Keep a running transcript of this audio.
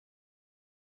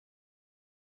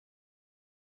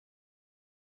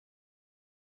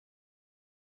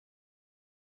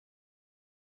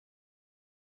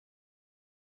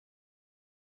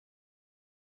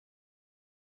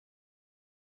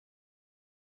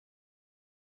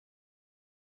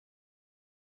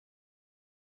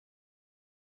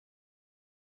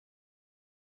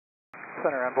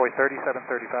Center, Envoy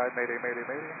 3735, Mayday, Mayday,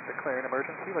 Mayday. Declaring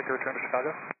emergency, like to return to Chicago.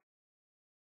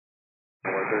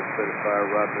 Envoy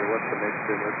 3735, Roger. What's the nature of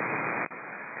the emergency?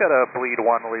 Got a bleed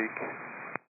one leak.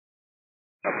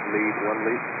 A bleed one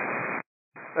leak?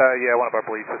 Yeah, one of our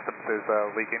bleed systems is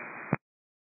leaking.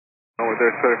 Envoy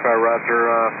 3735, Roger.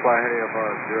 Fly heading of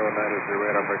 090,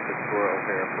 radar vector to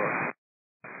O'Hare Airport.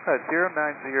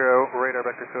 090, radar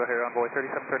vector to O'Hare, Envoy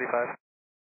 3735.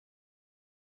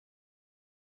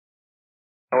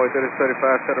 Envoy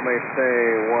 3735, center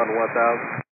maintain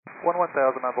 1000.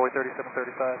 1000, Envoy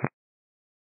 3735.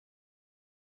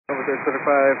 Envoy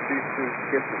 3735, please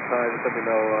skip the time. Just let me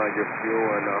know your fuel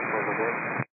and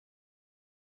overboard.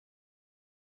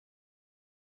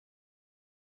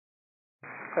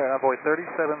 Envoy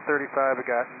 3735, we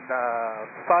got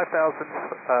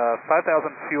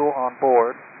 5,000 fuel on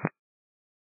board.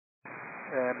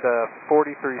 And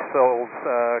 43 souls,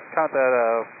 count that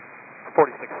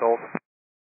 46 souls.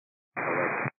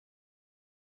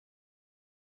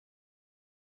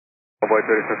 Envoy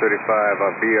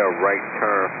 3735, via right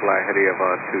turn, fly heading of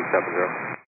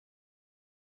 270.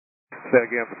 Say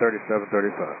again for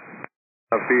 3735.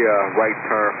 Via right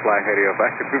turn, fly heading of,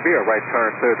 actually via right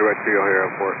turn, clear direct to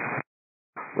O'Hare Airport.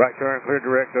 Right turn, clear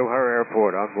direct to O'Hare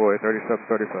Airport, Envoy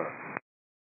 3735.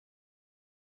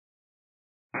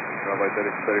 Envoy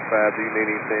 3735, do you need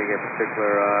anything in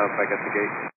particular back at the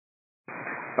gate?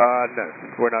 No,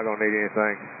 we're not going to need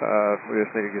anything. We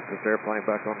just need to get this airplane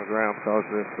back on the ground because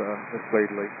this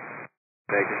bleed leak.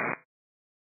 Negative.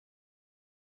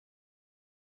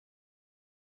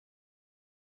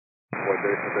 Envoy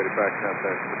 3735,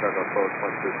 contact Chicago approach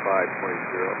 12520.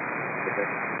 Okay.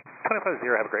 250,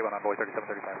 have a great one, Envoy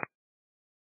 3735.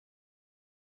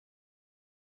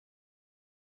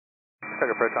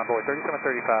 Chicago approach, Envoy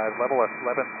 3735, level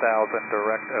 11,000,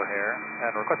 direct O'Hare,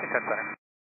 and requesting 10 center.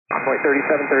 Envoy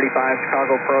 3735,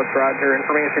 Chicago approach, Roger.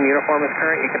 Information uniform is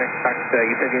current. You can expect,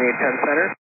 you said you need 10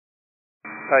 center?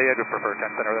 Yeah, I do prefer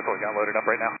 10 center. That's what we got loaded up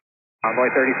right now.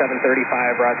 Envoy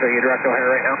 3735, Roger. You direct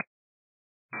O'Hare right now?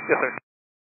 Yes, sir.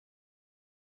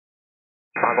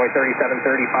 Envoy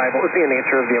 3735, what was the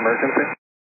nature of the emergency?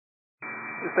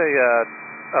 It's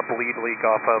a bleed leak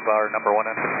off of our number one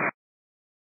engine.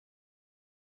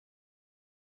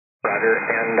 Roger,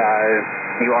 and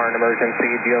you are an emergency.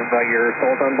 Do you have your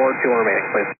souls on board? Fuel remaining,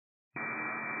 please.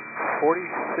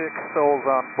 46 souls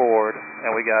on board,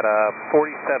 and we got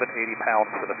 4780 pounds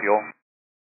for the fuel.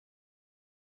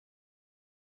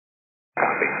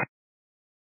 Copy.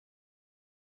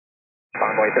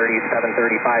 Envoy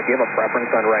 3735, do you have a preference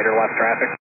on right or left traffic?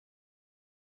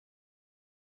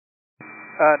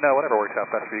 No, whatever works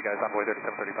out best for you guys, Envoy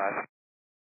 3735.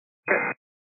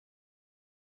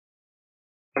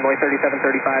 Envoy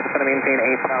 3735, it's going to maintain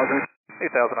 8,000.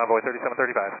 8,000, Envoy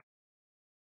 3735.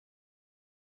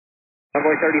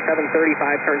 Envoy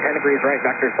 3735, turn 10 degrees right,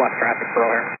 vectors left traffic for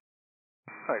O'Hare.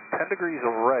 Alright, 10 degrees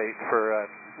right for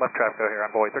left traffic O'Hare,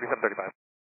 Envoy 3735.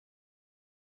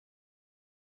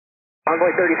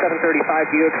 Envoy 3735,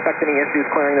 do you expect any issues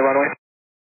clearing the runway?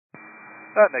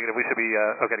 Negative, we should be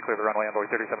okay to clear the runway, Envoy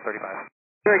 3735.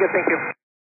 Very good, thank you.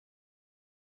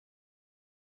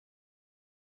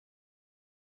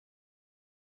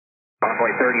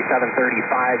 Envoy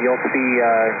 3735, you'll see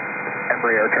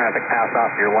Embraer traffic pass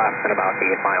off your left at about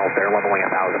 8 miles there, leveling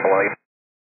 1,000 below you.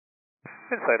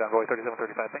 Inside Envoy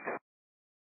 3735, thanks.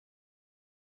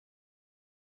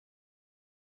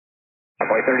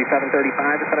 Envoy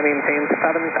 3735 is going to maintain 7,000.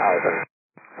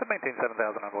 So maintain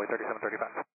 7,000, Envoy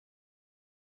 3735.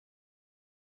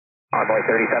 Envoy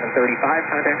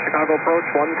 3735, contact Chicago approach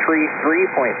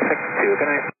 133.62. Good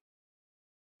night.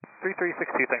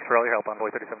 3362, thanks for all your help,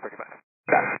 Envoy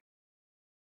 3735.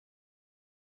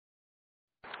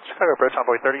 Chicago approach,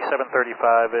 Envoy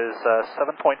 3735 is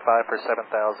 7.5 for 7,000,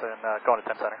 going to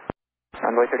 10 center.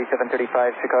 Envoy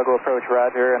 3735, Chicago approach,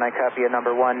 Roger, and I copy a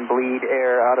number 1, bleed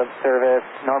air out of service.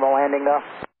 Normal landing though?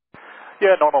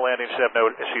 Yeah, normal landing, should have no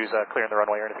issues clearing the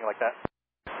runway or anything like that.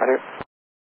 Roger.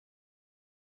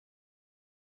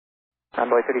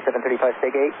 Envoy 3735,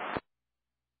 stay gate.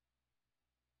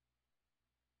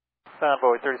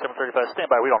 Envoy 3735, stand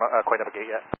by, we don't quite have a gate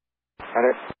yet.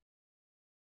 Roger.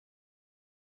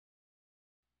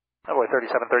 Envoy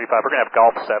 3735, we're going to have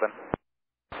Golf 7.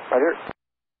 Roger.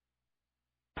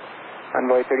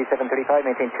 Envoy 3735,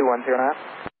 maintain 210 knots.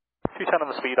 210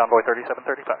 on the speed, Envoy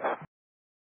 3735.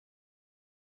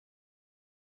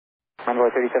 Envoy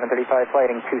 3735,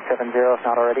 flighting 270 if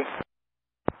not already.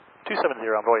 270,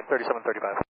 Envoy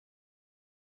 3735.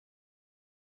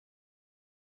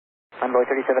 Envoy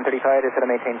 3735 is going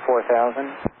to maintain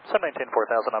 4,000. So maintain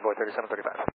 4,000, Envoy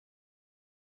 3735.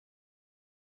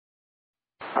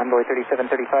 Envoy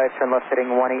 3735, turn left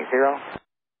heading 180.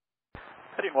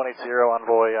 Heading 180,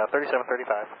 Envoy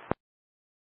 3735.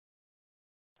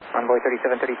 Envoy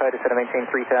 3735, descend to maintain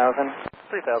 3000.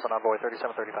 3000, Envoy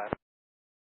 3735.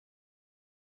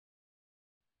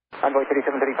 Envoy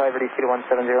 3735, reduce to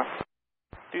 170.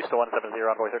 Reduce to 170,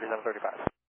 Envoy 3735.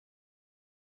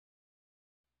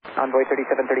 Envoy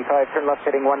 3735, turn left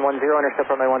heading 110, intercept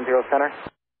runway 10 center.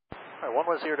 Alright,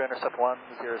 110 to intercept 10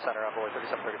 center, Envoy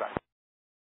 3735.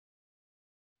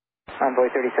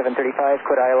 Envoy 3735,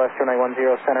 quit ILS runway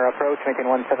 10 center approach, maintain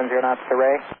 170 knots to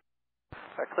Ray.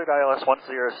 Cleared ILS 10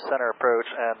 center approach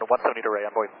and 170 to Ray,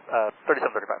 Envoy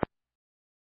 3735.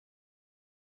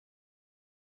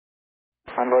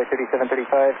 Envoy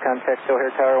 3735, contact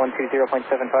O'Hare Tower 120.75.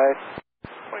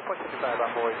 20.55,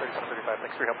 Envoy 3735,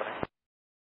 thanks for your help.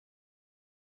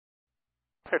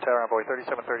 O'Hare Tower, Envoy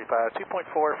 3735,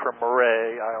 2.4 from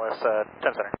Ray, ILS 10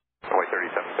 center. Envoy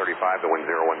 3735, the wind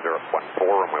 01014,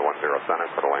 runway 10 center,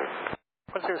 clear to land.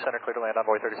 10 center, clear to land,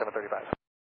 Envoy 3735.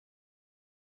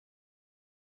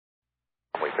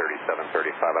 Envoy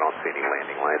 3735, I don't see any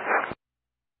landing lights.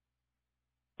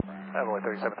 Envoy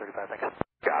 3735, thanks.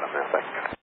 Got him, man,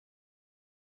 thanks.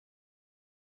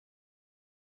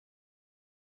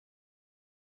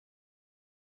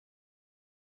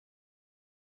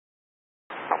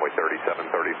 Envoy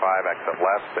 3735, exit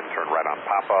left, then turn right on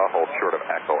Papa, hold short of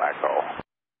Echo Echo.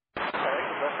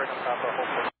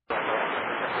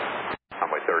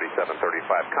 Envoy 3735,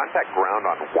 contact ground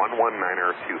on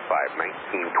 11925,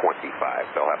 1925.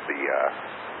 They'll have the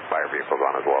fire vehicles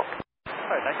on as well.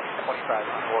 Alright, 1925,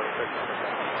 Envoy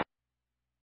 3735.